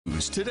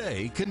News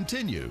Today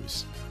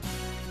continues.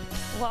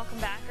 Welcome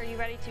back. Are you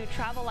ready to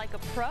travel like a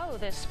pro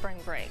this spring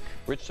break?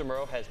 Rich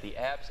Tomorrow has the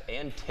apps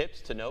and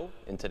tips to know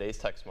in today's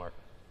TechSmart.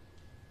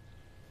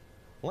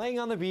 Laying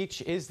on the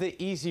beach is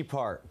the easy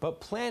part,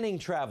 but planning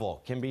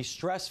travel can be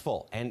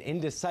stressful and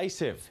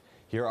indecisive.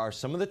 Here are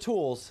some of the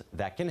tools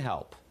that can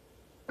help.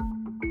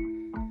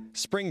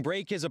 Spring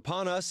break is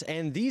upon us,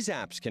 and these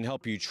apps can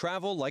help you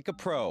travel like a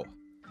pro.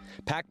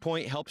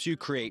 PackPoint helps you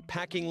create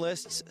packing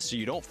lists so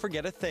you don't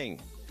forget a thing.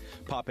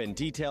 Pop in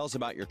details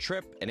about your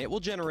trip, and it will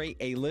generate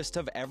a list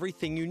of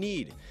everything you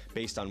need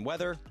based on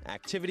weather,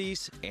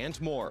 activities, and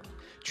more.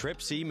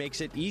 TripC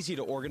makes it easy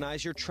to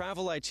organize your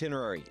travel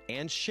itinerary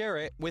and share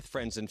it with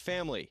friends and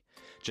family.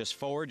 Just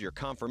forward your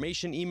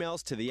confirmation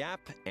emails to the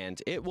app,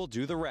 and it will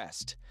do the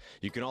rest.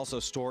 You can also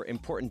store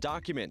important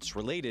documents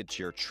related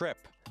to your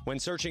trip. When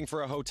searching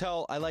for a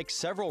hotel, I like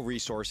several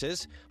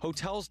resources.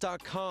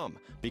 Hotels.com,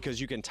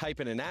 because you can type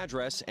in an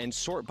address and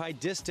sort by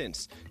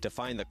distance to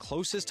find the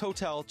closest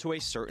hotel to a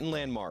certain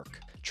landmark.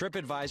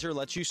 TripAdvisor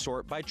lets you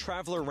sort by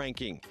traveler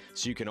ranking,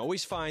 so you can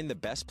always find the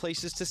best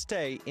places to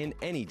stay in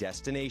any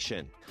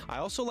destination. I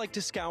also like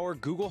to scour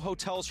Google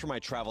Hotels for my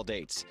travel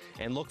dates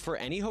and look for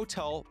any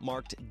hotel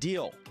marked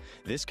deal.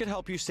 This could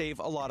help you save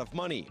a lot of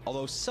money,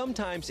 although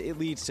sometimes it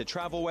leads to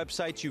travel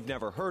websites you've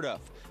never heard of,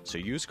 so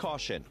use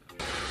caution.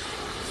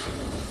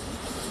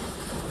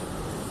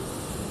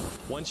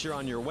 Once you're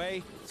on your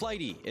way,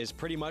 Flighty is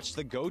pretty much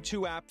the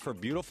go-to app for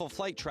beautiful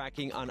flight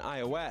tracking on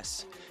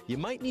iOS. You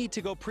might need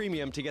to go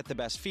premium to get the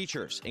best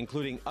features,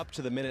 including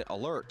up-to-the-minute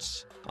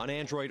alerts. On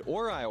Android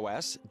or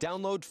iOS,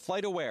 download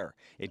FlightAware.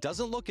 It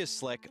doesn't look as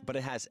slick, but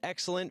it has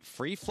excellent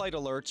free flight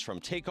alerts from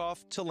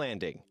takeoff to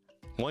landing.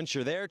 Once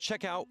you're there,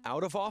 check out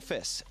Out of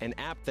Office, an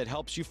app that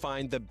helps you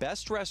find the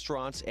best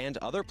restaurants and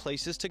other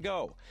places to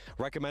go.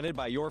 Recommended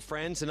by your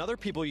friends and other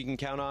people you can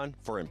count on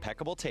for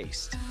impeccable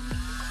taste.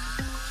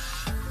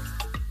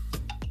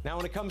 Now,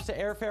 when it comes to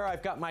airfare,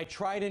 I've got my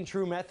tried and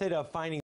true method of finding